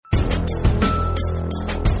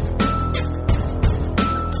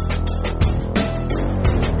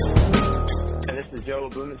Joe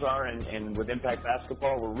Bunazar, and with Impact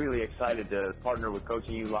Basketball, we're really excited to partner with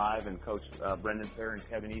Coaching You Live and Coach Brendan Fair and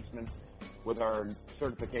Kevin Eastman with our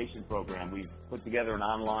certification program. We've put together an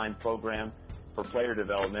online program for player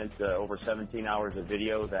development, over 17 hours of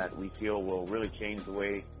video that we feel will really change the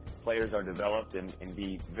way players are developed and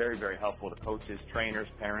be very, very helpful to coaches, trainers,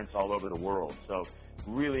 parents all over the world. So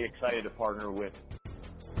really excited to partner with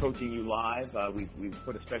Coaching You Live. We've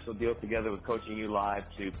put a special deal together with Coaching You Live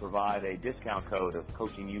to provide a discount code of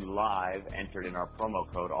Coaching You Live entered in our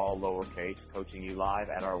promo code, all lowercase, Coaching You Live,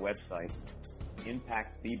 at our website,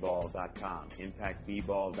 impactbball.com.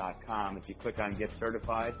 Impactbball.com. If you click on Get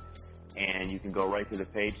Certified, and you can go right to the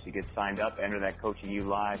page to get signed up, enter that Coaching You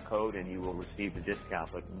Live code, and you will receive the discount.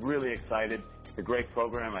 But really excited. It's a great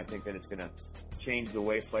program. I think that it's going to change the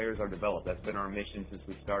way players are developed. That's been our mission since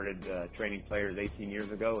we started training players 18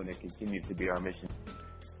 years ago, and it continues to be our mission.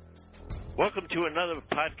 Welcome to another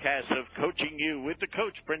podcast of Coaching You with the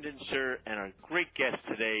coach, Brendan Suhr, and our great guest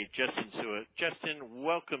today, Justin Suhr. Justin,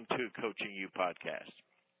 welcome to Coaching You podcast.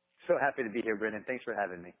 So happy to be here, Brendan. Thanks for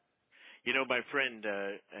having me. You know, my friend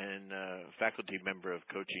and faculty member of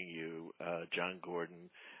Coaching You, John Gordon,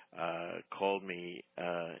 called me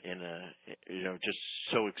just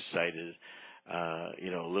so excited,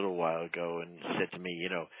 a little while ago and said to me,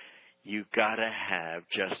 you gotta have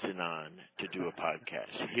Justin on to do a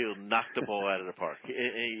podcast. He'll knock the ball out of the park.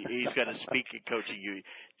 He's got to speak at Coaching You.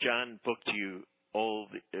 John booked you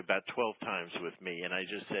about 12 times with me, and I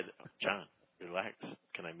just said, John, relax.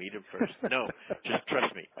 Can I meet him first? No, just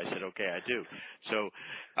trust me. I said, okay, I do. So,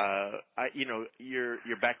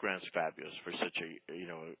 your background's fabulous for such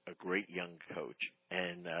a great young coach.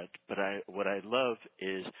 And, what I love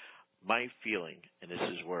is my feeling, and this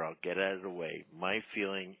is where I'll get out of the way, my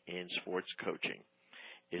feeling in sports coaching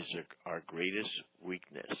is our greatest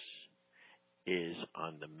weakness is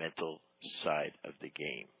on the mental side of the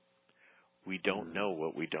game. We don't know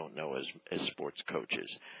what we don't know as sports coaches.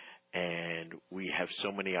 And we have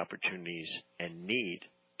so many opportunities and need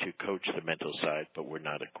to coach the mental side, but we're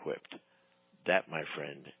not equipped. That, my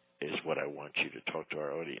friend, is what I want you to talk to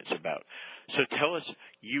our audience about. So tell us,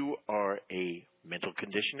 you are a mental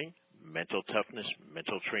conditioning, mental toughness,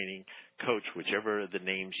 mental training coach, whichever the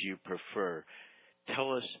names you prefer.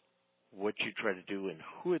 Tell us what you try to do and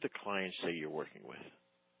who are the clients that you're working with.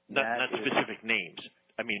 Not specific names.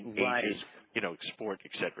 I mean, right. Ages, sport,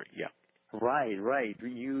 et cetera. Yeah. Right.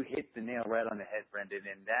 You hit the nail right on the head, Brendan,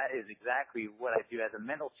 and that is exactly what I do as a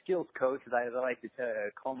mental skills coach, as I like to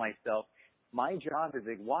call myself. My job is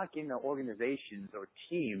to walk into organizations or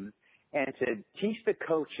teams and to teach the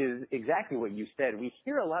coaches exactly what you said. We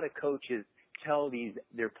hear a lot of coaches tell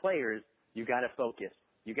their players, you got to focus,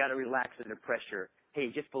 you got to relax under pressure.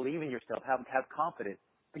 Hey, just believe in yourself, have confidence.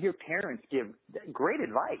 But your parents give great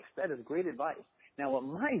advice. That is great advice. Now, what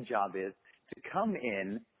my job is to come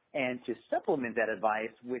in and to supplement that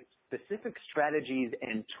advice with specific strategies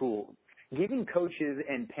and tools, giving coaches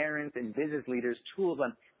and parents and business leaders tools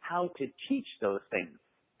on how to teach those things.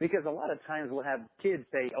 Because a lot of times we'll have kids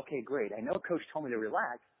say, okay, great, I know coach told me to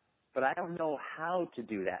relax, but I don't know how to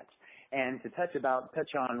do that. And to touch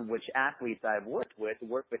on which athletes I've worked with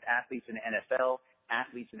athletes in the NFL,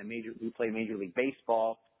 athletes who play Major League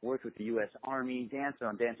Baseball, worked with the U.S. Army, Dancing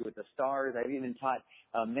with the Stars. I've even taught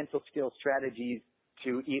mental skills strategies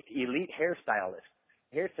to elite hairstylists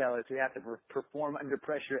who have to perform under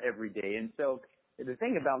pressure every day. And so the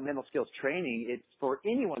thing about mental skills training, it's for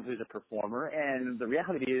anyone who's a performer, and the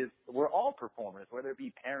reality is we're all performers, whether it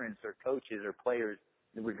be parents or coaches or players,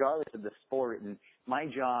 regardless of the sport. And my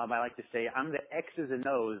job, I like to say, I'm the X's and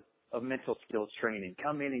O's of mental skills training.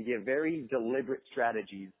 Come in and give very deliberate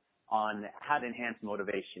strategies on how to enhance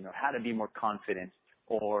motivation or how to be more confident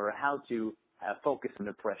or how to focus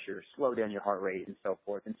under pressure, slow down your heart rate, and so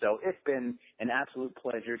forth. And so it's been an absolute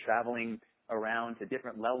pleasure traveling around to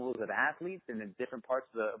different levels of athletes and in different parts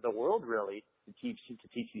of the world, really, to teach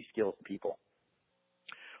these skills to people.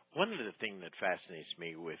 One of the things that fascinates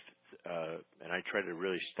me with, and I try to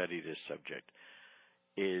really study this subject,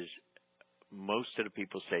 is most of the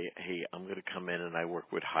people say, hey, I'm going to come in and I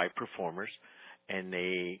work with high performers, and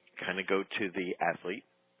they kind of go to the athlete.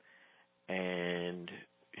 And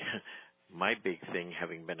my big thing,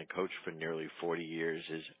 having been a coach for nearly 40 years,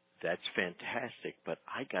 is that's fantastic, but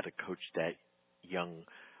I got to coach that young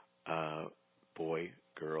boy,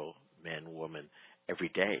 girl, man, woman every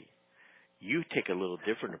day. You take a little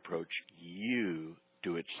different approach. You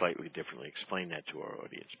do it slightly differently. Explain that to our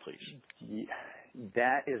audience, please. Yeah,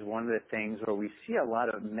 that is one of the things where we see a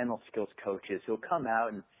lot of mental skills coaches who'll come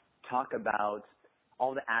out and talk about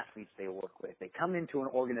all the athletes they work with. They come into an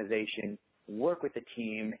organization work with the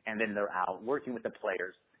team, and then they're out working with the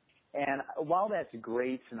players. And while that's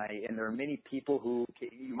great, and there are many people who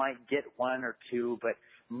you might get one or two, but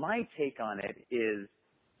my take on it is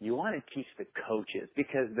you want to teach the coaches,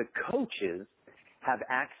 because the coaches have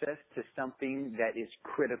access to something that is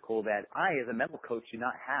critical that I, as a mental coach, do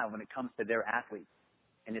not have when it comes to their athletes.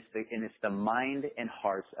 And it's the mind and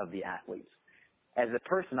hearts of the athletes. As a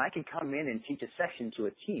person, I can come in and teach a session to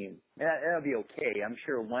a team. That'll be okay. I'm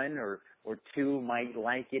sure one or two might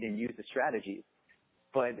like it and use the strategies.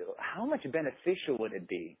 But how much beneficial would it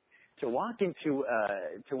be to walk into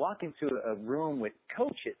a room with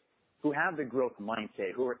coaches who have the growth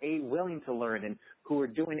mindset, who are willing to learn, and who are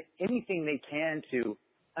doing anything they can to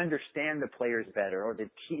understand the players better, or to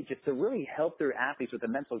teach, just to really help their athletes with the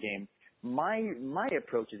mental game? My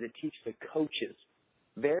approach is to teach the coaches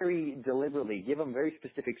very deliberately, give them very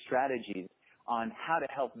specific strategies on how to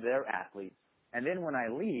help their athletes. And then when I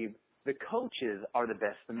leave, the coaches are the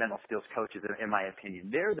best, the mental skills coaches, in my opinion.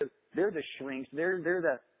 They're the shrinks. They're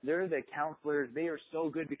the counselors. They are so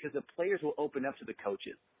good because the players will open up to the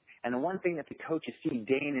coaches. And the one thing that the coaches see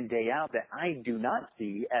day in and day out that I do not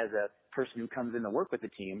see as a person who comes in to work with the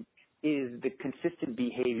team is the consistent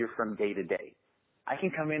behavior from day to day. I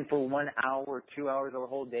can come in for 1 hour, 2 hours, or a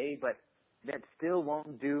whole day, but that still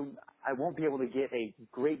won't do. I won't be able to get a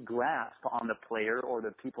great grasp on the player or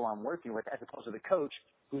the people I'm working with, as opposed to the coach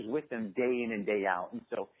who's with them day in and day out. And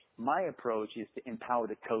so my approach is to empower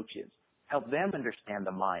the coaches, help them understand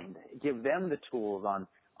the mind, give them the tools on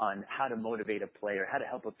how to motivate a player, how to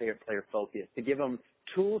help a player focus, to give them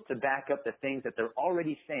tools to back up the things that they're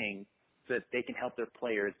already saying so that they can help their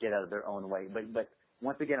players get out of their own way. But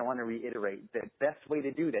once again, I want to reiterate, the best way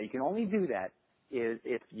to do that, you can only do that, is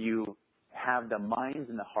if you have the minds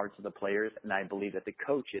and the hearts of the players, and I believe that the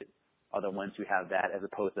coaches are the ones who have that, as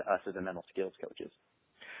opposed to us as the mental skills coaches.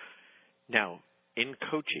 Now, in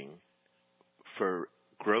coaching, for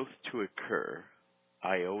growth to occur,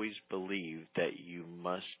 I always believe that you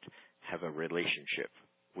must have a relationship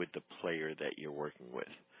with the player that you're working with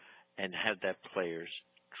and have that player's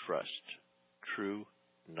trust. True,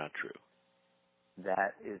 not true?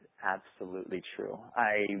 That is absolutely true.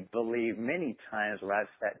 I believe many times where I've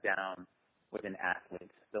sat down with an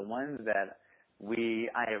athlete, the ones that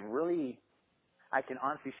I can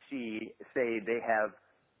honestly say they have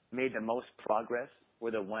made the most progress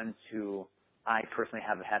were the ones who I personally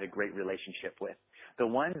have had a great relationship with. The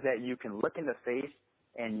ones that you can look in the face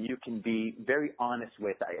and you can be very honest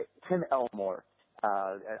with. Tim Elmore,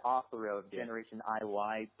 an author of Generation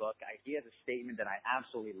IY book, he has a statement that I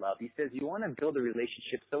absolutely love. He says, you want to build a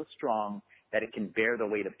relationship so strong that it can bear the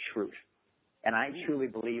weight of truth. And I truly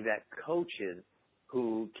believe that coaches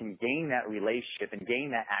who can gain that relationship and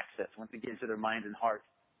gain that access, once it gets to their minds and hearts,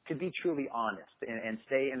 to be truly honest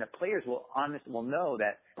and the players will know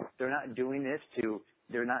that they're not doing this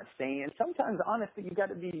they're not saying, and sometimes honestly, you got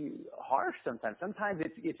to be harsh sometimes. Sometimes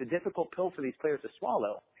it's a difficult pill for these players to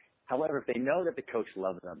swallow. However, if they know that the coach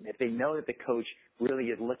loves them, if they know that the coach really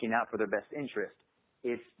is looking out for their best interest,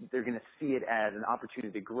 they're going to see it as an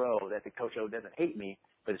opportunity to grow, that the coach doesn't hate me,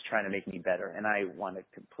 but is trying to make me better. And I want to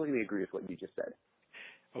completely agree with what you just said.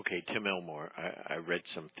 Okay, Tim Elmore, I read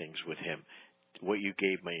some things with him. What you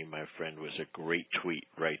gave me, my friend, was a great tweet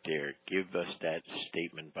right there. Give us that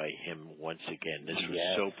statement by him once again. This was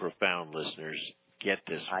so profound, listeners. Get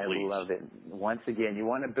this, please. I love it. Once again, you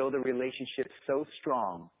want to build a relationship so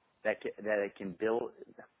strong that it can build.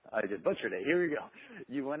 I just butchered it. Here we go.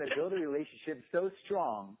 You want to build a relationship so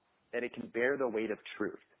strong that it can bear the weight of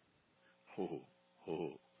truth.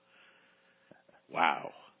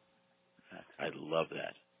 Wow. I love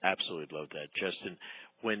that. Absolutely love that. Justin,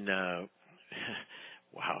 when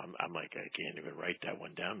wow, I'm like, I can't even write that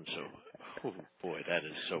one down. So, boy, that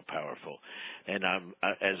is so powerful. And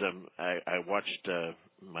I watched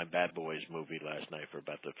my Bad Boys movie last night for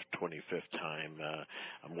about the 25th time.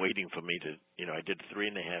 I'm waiting for me to, I did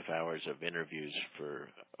 3.5 hours of interviews for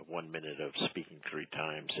 1 minute of speaking 3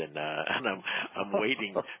 times, and I'm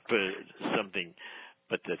waiting for something.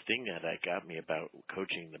 But the thing that got me about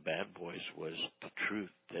coaching the Bad Boys was the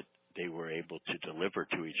truth that they were able to deliver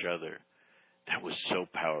to each other. That was so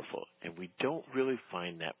powerful. And we don't really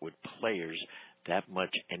find that with players that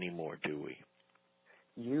much anymore, do we?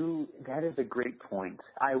 That is a great point.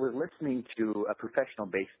 I was listening to a professional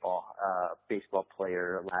baseball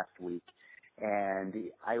player last week, and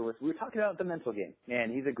we were talking about the mental game.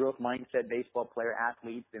 And he's a growth mindset baseball player,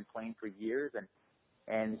 athlete, been playing for years,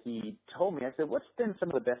 and he told me, I said, what's been some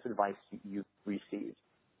of the best advice you've received?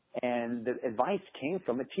 And the advice came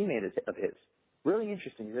from a teammate of his. really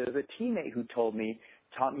interesting. There was a teammate who taught me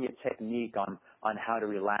a technique on how to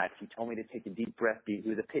relax. He told me to take a deep breath. He's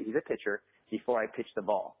a pitcher before I pitch the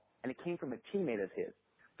ball, and it came from a teammate of his.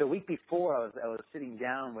 The week before, I was sitting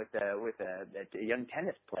down with a young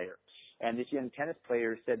tennis player, and this young tennis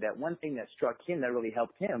player said that one thing that struck him that really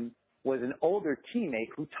helped him was an older teammate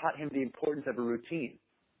who taught him the importance of a routine,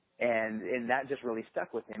 and that just really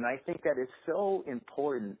stuck with him. And I think that is so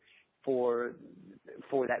important for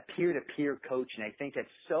that peer-to-peer coaching. I think that's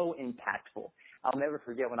so impactful. I'll never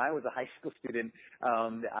forget when I was a high school student.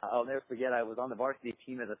 I'll never forget I was on the varsity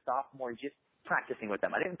team as a sophomore, just practicing with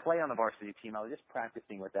them. I didn't play on the varsity team. I was just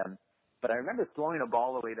practicing with them. But I remember throwing a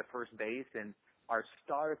ball away to first base, and our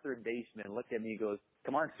star third baseman looked at me and goes,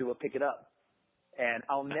 "Come on, Stu, we'll pick it up." And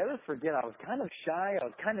I'll never forget, I was kind of shy. I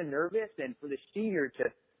was kind of nervous. And for the senior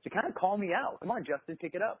to kind of call me out, "Come on, Justin,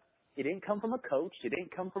 pick it up." It didn't come from a coach. It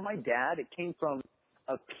didn't come from my dad. It came from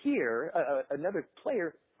a peer, another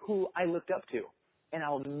player who I looked up to. And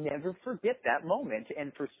I'll never forget that moment.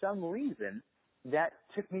 And for some reason, that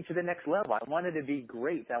took me to the next level. I wanted to be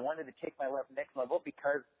great. I wanted to take my next level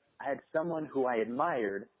because I had someone who I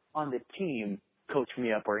admired on the team coach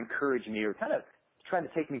me up or encourage me or kind of try to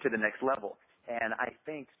take me to the next level. And I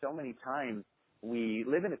think so many times we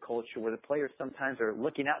live in a culture where the players sometimes are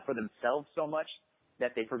looking out for themselves so much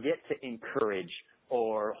that they forget to encourage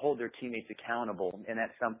or hold their teammates accountable. And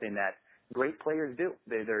that's something that great players do.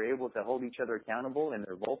 They're able to hold each other accountable, and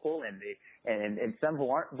they're vocal, and some who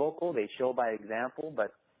aren't vocal, they show by example.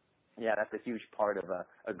 But yeah, that's a huge part of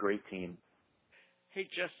a great team. Hey,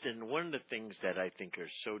 Justin, one of the things that I think are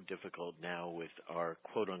so difficult now with our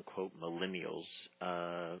quote-unquote millennials,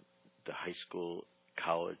 the high school,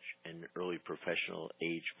 college, and early professional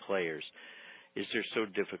age players, is they're so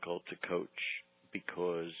difficult to coach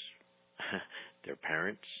because their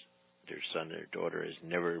parents, their son or daughter has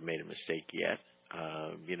never made a mistake yet,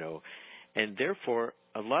 and therefore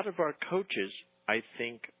a lot of our coaches, I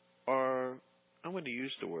think, are, I'm going to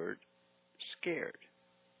use the word, scared,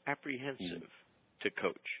 apprehensive to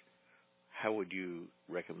coach. How would you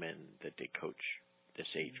recommend that they coach this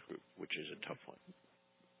age group, which is a tough one?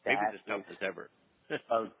 Maybe the toughest ever.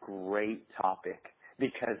 A great topic,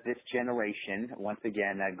 because this generation, once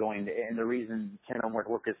again, and the reason Tim Elmore's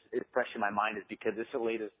work is fresh in my mind is because this is the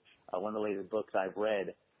latest, one of the latest books I've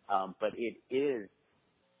read, but it is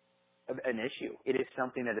an issue. It is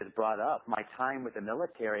something that is brought up. My time with the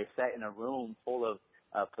military, I sat in a room full of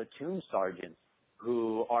platoon sergeants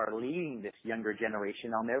who are leading this younger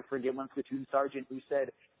generation. I'll never forget one platoon sergeant who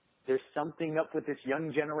said, "There's something up with this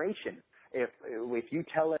young generation. If you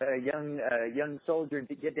tell a young soldier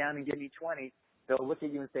to get down and give me 20, they'll look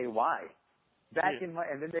at you and say, why?"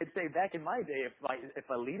 And then they'd say, back in my day, if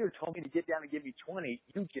a leader told me to get down and give me 20,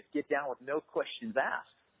 you just get down with no questions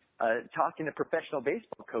asked. Talking to professional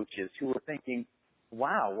baseball coaches who were thinking,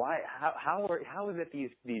 wow, how is it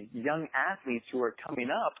these young athletes who are coming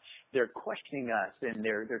up, they're questioning us and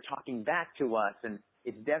they're talking back to us, and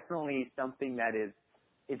it's definitely something that is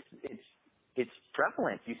it's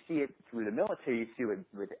prevalent. You see it through the military, you see it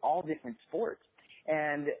with all different sports.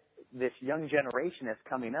 And this young generation that's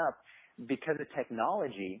coming up, because of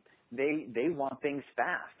technology, they want things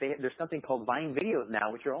fast. There's something called Vine videos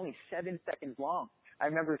now, which are only 7 seconds long. I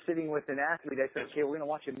remember sitting with an athlete. I said, "Okay, we're going to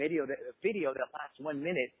watch a video that lasts 1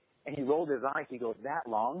 minute," and he rolled his eyes. He goes, "That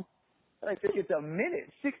long?" And I said, "It's a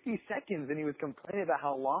minute, 60 seconds," and he was complaining about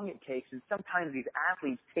how long it takes. And sometimes these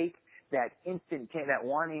athletes take that that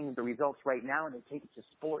wanting the results right now, and they take it to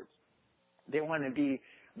sports. They want to be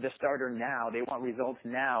the starter now. They want results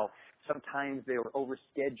now. Sometimes they were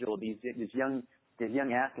overscheduled. These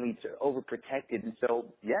young athletes are overprotected, and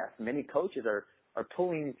so yes, many coaches are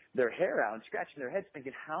pulling their hair out and scratching their heads,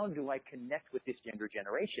 thinking, how do I connect with this younger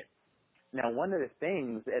generation? Now, one of the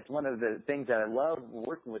things that I love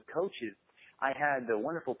working with coaches. I had the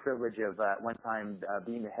wonderful privilege of one time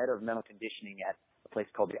being the head of mental conditioning at a place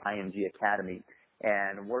called the IMG Academy,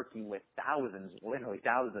 and working with literally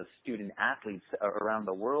thousands of student athletes around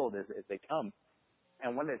the world as they come.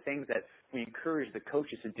 And one of the things that we encourage the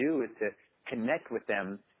coaches to do is to connect with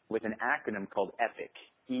them with an acronym called EPIC,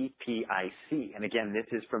 E-P-I-C. And again, this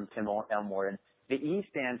is from Tim Elmore. And the E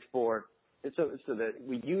stands for,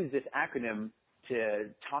 we use this acronym to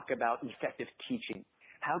talk about effective teaching.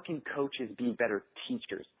 How can coaches be better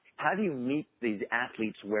teachers? How do you meet these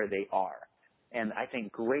athletes where they are? And I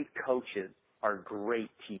think great coaches are great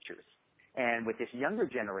teachers. And with this younger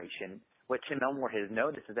generation, what Tim Elmore has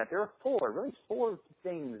noticed is that there are four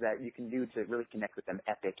things that you can do to really connect with them.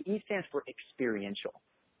 EPIC. E stands for experiential.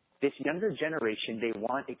 This younger generation, they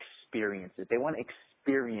want experiences. They want to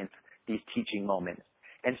experience these teaching moments.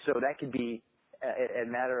 And so that could be a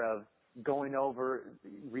matter of going over,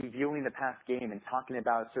 reviewing the past game and talking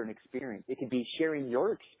about a certain experience. It could be sharing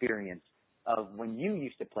your experience of when you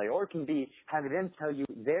used to play, or it can be having them tell you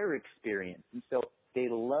their experience. And so they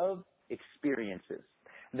love experiences.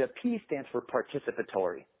 The P stands for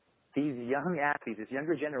participatory. These young athletes, this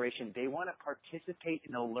younger generation, they want to participate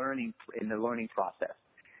in the learning process.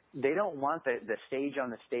 They don't want the sage on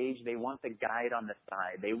the stage. They want the guide on the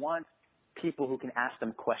side. They want people who can ask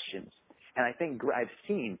them questions. And I think I've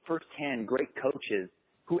seen firsthand great coaches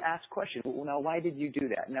who ask questions. Well, now, why did you do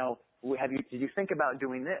that? Now, did you think about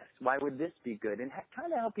doing this? Why would this be good? And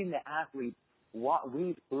kind of helping the athlete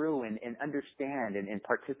weave through and understand and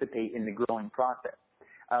participate in the growing process.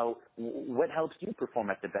 What helps you perform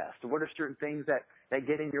at the best? What are certain things that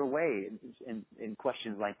get in your way in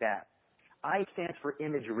questions like that? I stands for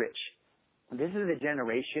image rich. This is a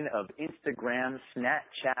generation of Instagram,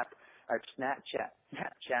 Snapchat,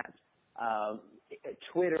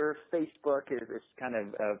 Twitter, Facebook is kind of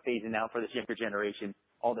phasing out for this younger generation.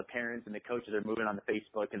 All the parents and the coaches are moving on to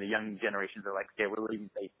Facebook, and the young generations are like, okay, we're leaving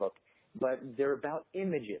Facebook. But they're about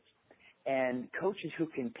images. And coaches who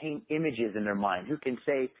can paint images in their mind, who can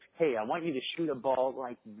say, hey, I want you to shoot a ball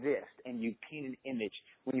like this, and you paint an image.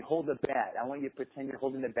 When you hold the bat, I want you to pretend you're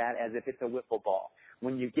holding the bat as if it's a wiffle ball.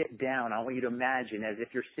 When you get down, I want you to imagine as if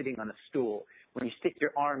you're sitting on a stool. When you stick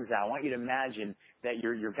your arms out, I want you to imagine that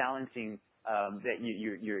you're balancing, that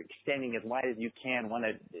you're extending as wide as you can,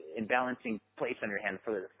 in balancing place on your hand,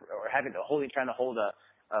 trying to hold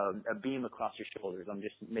a beam across your shoulders. I'm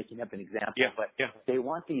just making up an example. Yeah. They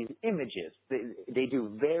want these images. They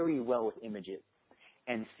do very well with images.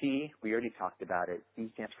 And C, we already talked about it. C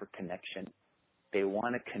stands for connection. They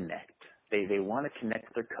want to connect. They want to connect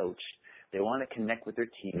with their coach. They want to connect with their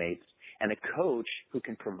teammates. And a coach who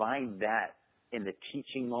can provide that in the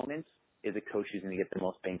teaching moments is a coach who's going to get the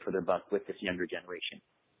most bang for their buck with this younger generation.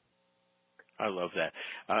 I love that.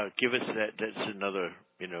 Give us that. That's another,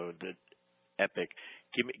 the epic.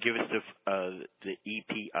 Give us the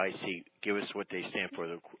EPIC. Give us what they stand for.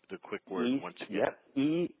 The quick word once again.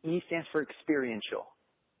 Yep. E stands for experiential.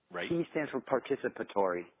 Right. P stands for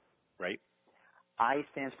participatory. Right. I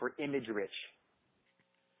stands for image rich.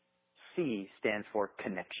 C stands for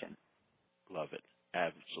connection. Love it.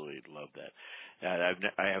 Absolutely love that.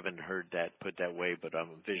 I haven't heard that put that way, but I'm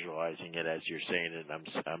visualizing it as you're saying it.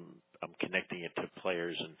 I'm connecting it to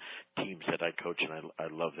players and teams that I coach, and I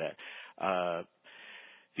love that.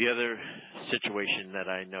 The other situation that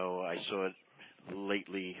I know I saw it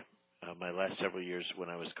lately, my last several years when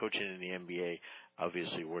I was coaching in the NBA,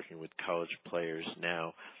 obviously working with college players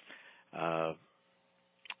now,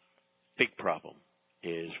 big problem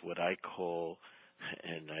is what I call,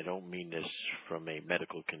 and I don't mean this from a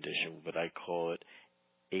medical condition, but I call it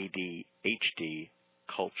ADHD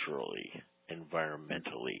culturally,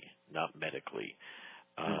 environmentally, not medically.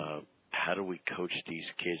 How do we coach these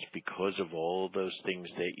kids because of all those things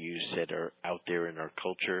that you said are out there in our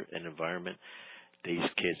culture and environment? These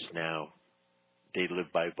kids now, they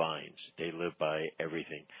live by vines. They live by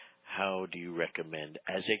everything. How do you recommend,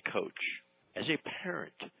 as a coach, as a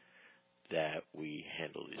parent, that we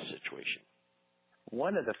handle this situation?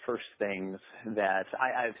 One of the first things that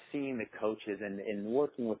I've seen the coaches in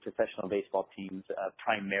working with professional baseball teams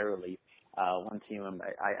primarily, one team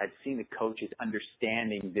I've seen the coaches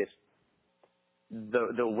understanding this.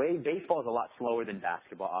 The way baseball is a lot slower than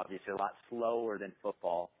basketball, obviously, a lot slower than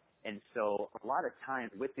football. And so a lot of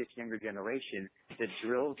times with this younger generation, the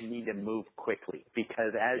drills need to move quickly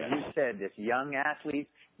because, as you said, this young athlete,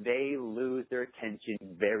 they lose their attention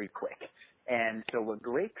very quick. And so what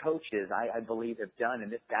great coaches, I believe, have done,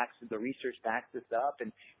 and the research backs this up,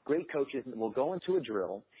 and great coaches will go into a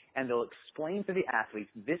drill and they'll explain to the athletes,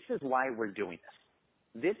 this is why we're doing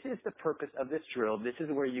this. This is the purpose of this drill. This is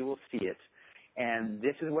where you will see it. And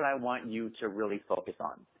this is what I want you to really focus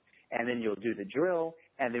on. And then you'll do the drill,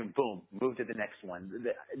 and then boom, move to the next one.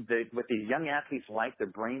 What these young athletes like, their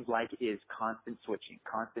brains like, is constant switching,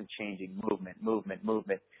 constant changing,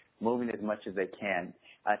 moving as much as they can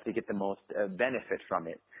to get the most benefit from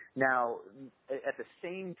it. Now, at the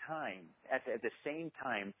same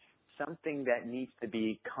time, something that needs to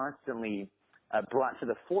be constantly brought to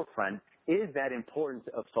the forefront is that importance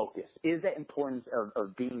of focus, is that importance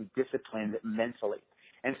of being disciplined mentally.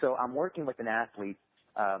 And so I'm working with an athlete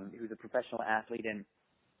who's a professional athlete,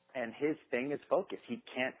 and his thing is focus. He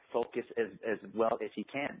can't focus as well as he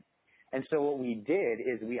can. And so what we did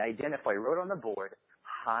is we wrote on the board,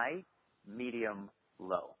 high, medium,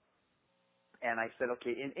 low. And I said,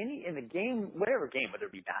 okay, in the game, whatever game, whether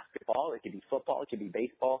it be basketball, it could be football, it could be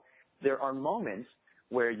baseball, there are moments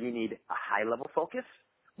where you need a high level focus,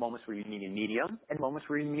 moments where you need a medium, and moments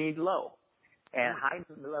where you need low. And high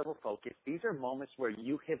level focus, these are moments where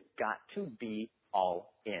you have got to be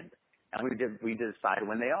all in. And we decide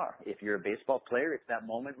when they are. If you're a baseball player, it's that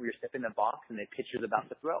moment where you're stepping in the box and the pitcher's about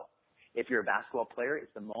to throw. If you're a basketball player,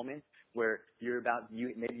 it's the moment where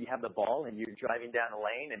maybe you have the ball and you're driving down a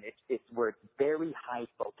lane, and it's where it's very high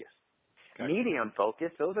focus. Gotcha. Medium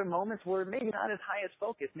focus, those are moments where maybe not as high as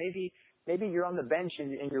focus. Maybe you're on the bench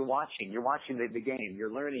and you're watching the game.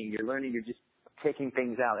 You're learning, you're just taking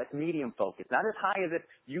things out. That's medium focus. Not as high as if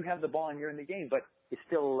you have the ball and you're in the game, but it's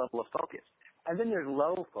still a level of focus. And then there's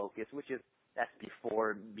low focus, that's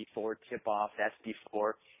before tip off, that's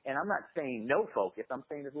before, and I'm not saying no focus, I'm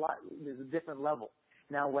saying there's a different level.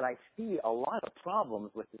 Now what I see a lot of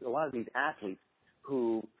problems with a lot of these athletes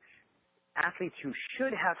who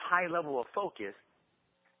should have high level of focus,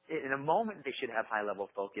 in a moment they should have high level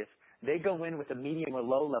of focus, they go in with a medium or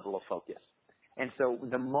low level of focus. And so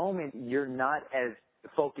the moment you're not as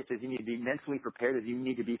focused as you need to be, mentally prepared as you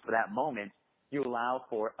need to be for that moment, you allow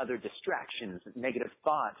for other distractions, negative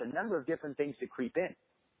thoughts, a number of different things to creep in,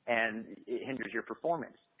 and it hinders your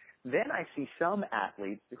performance. Then I see some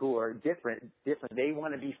athletes who are different. They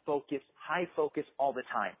want to be focused, high focus all the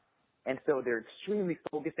time. And so they're extremely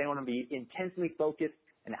focused. They want to be intensely focused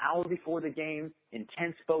an hour before the game,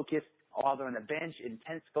 intense focus while they're on the bench,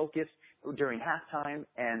 intense focus during halftime,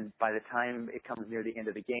 and by the time it comes near the end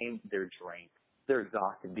of the game, they're drained. They're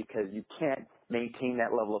exhausted because you can't maintain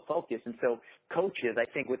that level of focus. And so coaches, I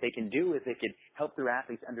think what they can do is they can help their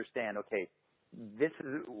athletes understand, okay, this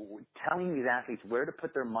is telling these athletes where to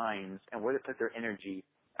put their minds and where to put their energy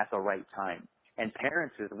at the right time. And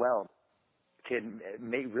parents as well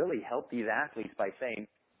may really help these athletes by saying,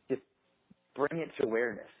 just bring it to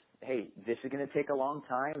awareness. Hey, this is going to take a long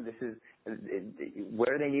time. This is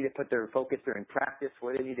where they need to put their focus during practice,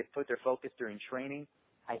 where they need to put their focus during training.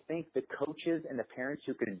 I think the coaches and the parents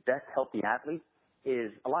who could best help the athletes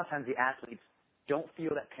is a lot of times the athletes don't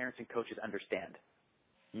feel that parents and coaches understand.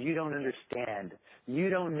 You don't understand.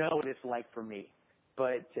 You don't know what it's like for me.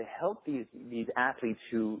 But to help these athletes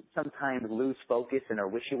who sometimes lose focus and are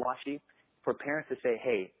wishy-washy, for parents to say,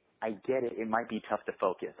 hey, I get it. It might be tough to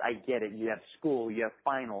focus. I get it. You have school. You have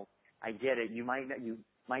finals. I get it. You might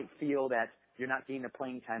feel that you're not getting the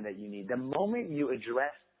playing time that you need. The moment you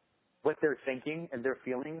address what they're thinking and their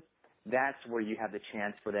feelings, that's where you have the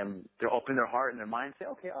chance for them to open their heart and their mind and say,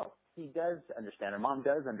 okay, he does understand, or mom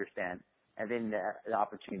does understand, and then the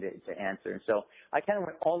opportunity to answer. And so I kind of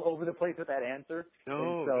went all over the place with that answer.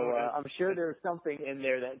 I'm sure there's something in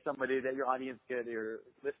there that your audience your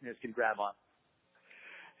listeners can grab on.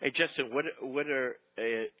 Hey, Justin, what are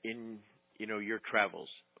in your travels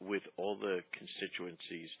with all the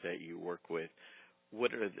constituencies that you work with,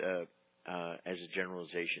 what are the as a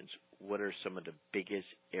generalizations, what are some of the biggest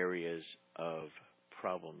areas of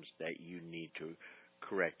problems that you need to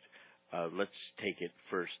correct? Let's take it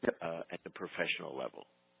first at the professional level.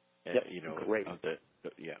 Great.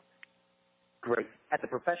 Great. At the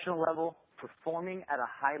professional level, performing at a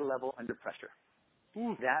high level under pressure.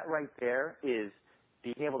 That right there is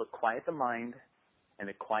being able to quiet the mind and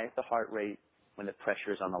to quiet the heart rate when the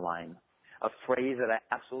pressure is on the line. A phrase that I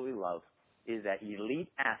absolutely love is that elite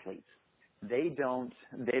athletes, they don't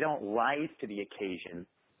rise to the occasion.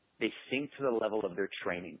 They sink to the level of their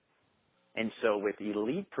training. And so with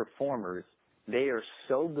elite performers, they are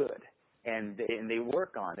so good, and they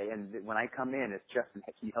work on it. And when I come in, it's Justin,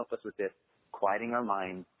 can you help us with this? Quieting our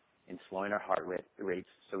minds and slowing our heart rates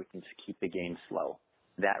so we can keep the game slow.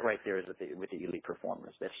 That right there is with the elite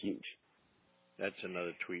performers. That's huge. That's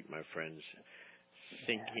another tweet, my friends.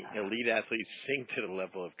 Elite athletes sink to the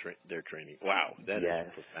level of their training. Wow, that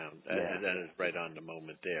is profound. That is right on the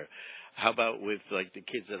moment there. How about with like the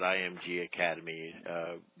kids at IMG Academy,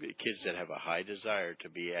 kids that have a high desire to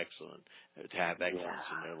be excellent, to have excellence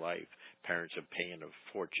in their life? Parents are paying a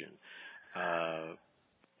fortune.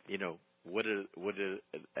 What are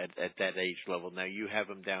at that age level? Now you have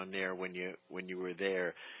them down there when you were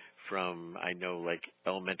there, from, I know, like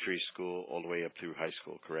elementary school all the way up through high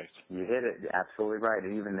school, correct? You hit it. Absolutely right.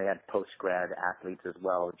 And even they had post-grad athletes as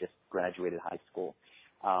well, just graduated high school.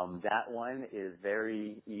 That one is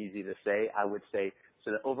very easy to say. I would say,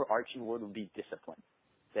 so the overarching word would be discipline.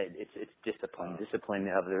 That it's discipline. Discipline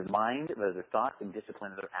of their mind, of their thoughts, and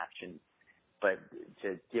discipline of their actions. But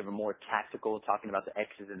to give a more tactical, talking about the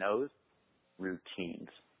X's and O's, routines.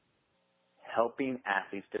 Helping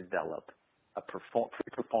athletes develop a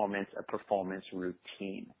performance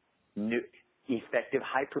routine. Effective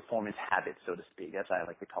high-performance habits, so to speak. That's what I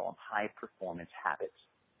like to call them, high-performance habits.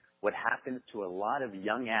 What happens to a lot of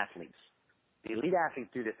young athletes The elite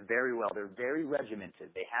athletes do this very well. They're very regimented.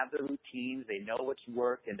 They have their routines. They know what's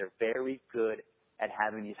worked, and they're very good at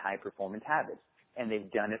having these high-performance habits. And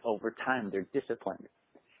they've done it over time. They're disciplined.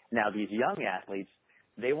 Now, these young athletes,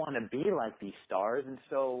 they want to be like these stars, and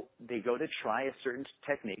so they go to try a certain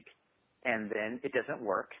technique, and then it doesn't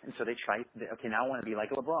work. And so they try, okay, now I want to be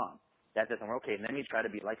like LeBron. That doesn't work. Okay, let me try to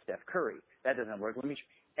be like Steph Curry. That doesn't work.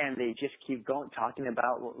 And they just keep going, talking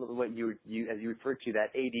about what you as you referred to,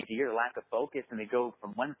 that ADD or lack of focus, and they go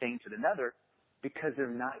from one thing to another because they're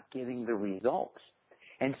not getting the results.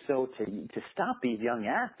 And so to stop these young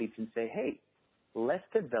athletes and say, hey, let's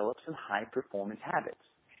develop some high-performance habits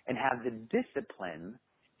and have the discipline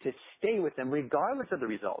to stay with them regardless of the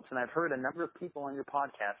results. And I've heard a number of people on your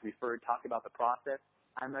podcast talk about the process.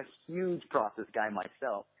 I'm a huge process guy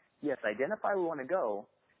myself. Yes, identify where we want to go,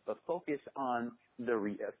 but focus on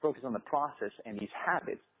the process and these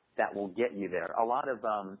habits that will get you there. A lot of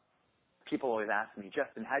people always ask me,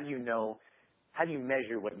 Justin, how do you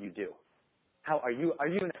measure what you do? Are you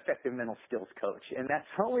an effective mental skills coach? And that's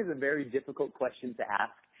always a very difficult question to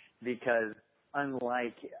ask, because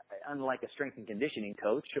unlike a strength and conditioning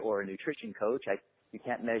coach or a nutrition coach, you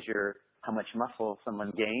can't measure how much muscle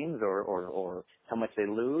someone gains or how much they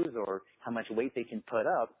lose or how much weight they can put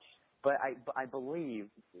up. But I believe,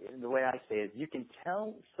 the way I say it, you can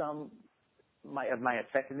tell my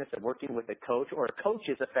effectiveness of working with a coach, or a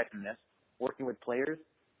coach's effectiveness working with players,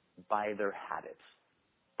 by their habits.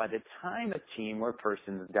 By the time a team or a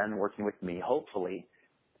person is done working with me, hopefully,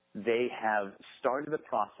 they have started the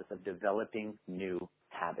process of developing new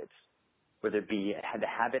habits, whether it be the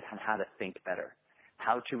habit on how to think better,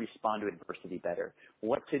 how to respond to adversity better,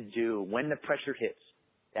 what to do when the pressure hits.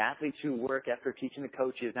 The athletes who work after teaching the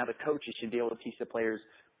coaches, now the coaches should be able to teach the players,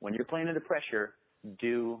 when you're playing under pressure,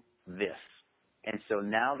 do this. And so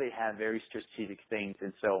now they have very strategic things.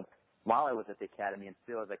 And so while I was at the academy, and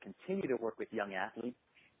still as I continue to work with young athletes,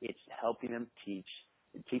 it's helping them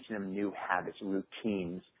teaching them new habits,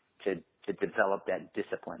 routines to develop that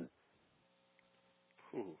discipline.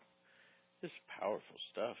 Ooh, this is powerful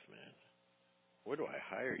stuff, man. Where do I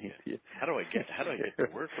hire you? How do I get to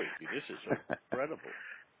work with you? This is incredible.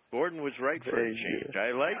 Gordon was right for a change.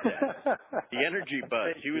 I like that. The energy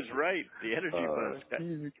buzz. He was right. The energy buzz.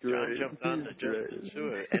 John jumped on the Justin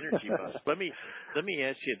Sua energy buzz. Let me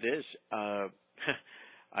ask you this.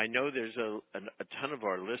 I know there's a ton of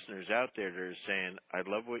our listeners out there that are saying, I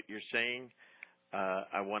love what you're saying.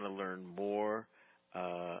 I want to learn more.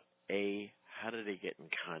 How do they get in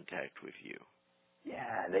contact with you?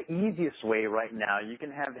 Yeah, the easiest way right now, you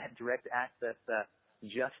can have direct access to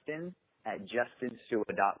Justin at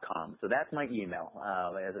justinsua.com. So that's my email.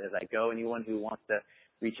 As I go, anyone who wants to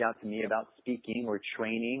reach out to me about speaking or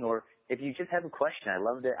training, or if you just have a question, I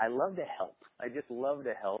love to help. I just love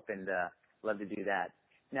to help and love to do that.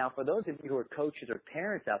 Now, for those of you who are coaches or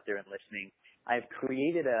parents out there and listening, I've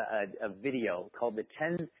created a video called the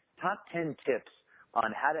top 10 tips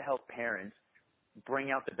on how to help parents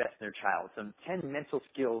bring out the best in their child. Some 10 mental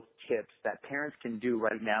skills tips that parents can do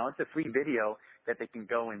right now. It's a free video that they can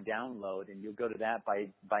go and download, and you'll go to that by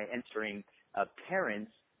entering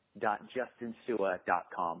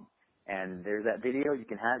parents.justinsua.com. And there's that video you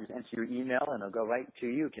can have. Just enter your email, and it'll go right to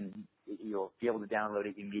you. You'll be able to download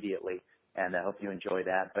it immediately, and I hope you enjoy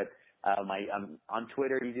that. But I'm on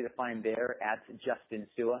Twitter, easy to find there, at Justin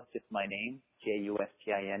Sua, just my name,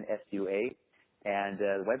 JUSTINSUA. And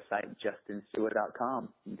the website, justinsua.com.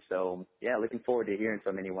 So, yeah, looking forward to hearing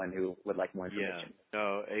from anyone who would like more information. Yeah.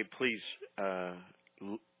 No, hey, please,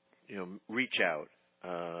 reach out.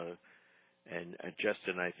 And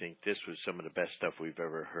Justin, I think this was some of the best stuff we've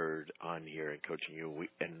ever heard on here in Coaching You.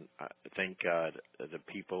 Thank God the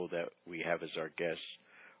people that we have as our guests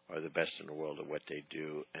are the best in the world at what they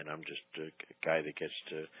do. And I'm just a guy that gets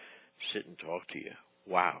to sit and talk to you.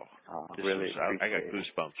 Wow. Really I got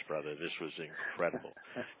goosebumps, brother. This was incredible.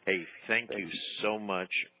 Hey, thank you so much.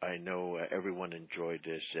 I know everyone enjoyed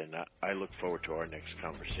this, and I look forward to our next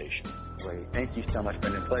conversation. Great. Thank you so much,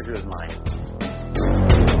 Brendan. Pleasure is mine.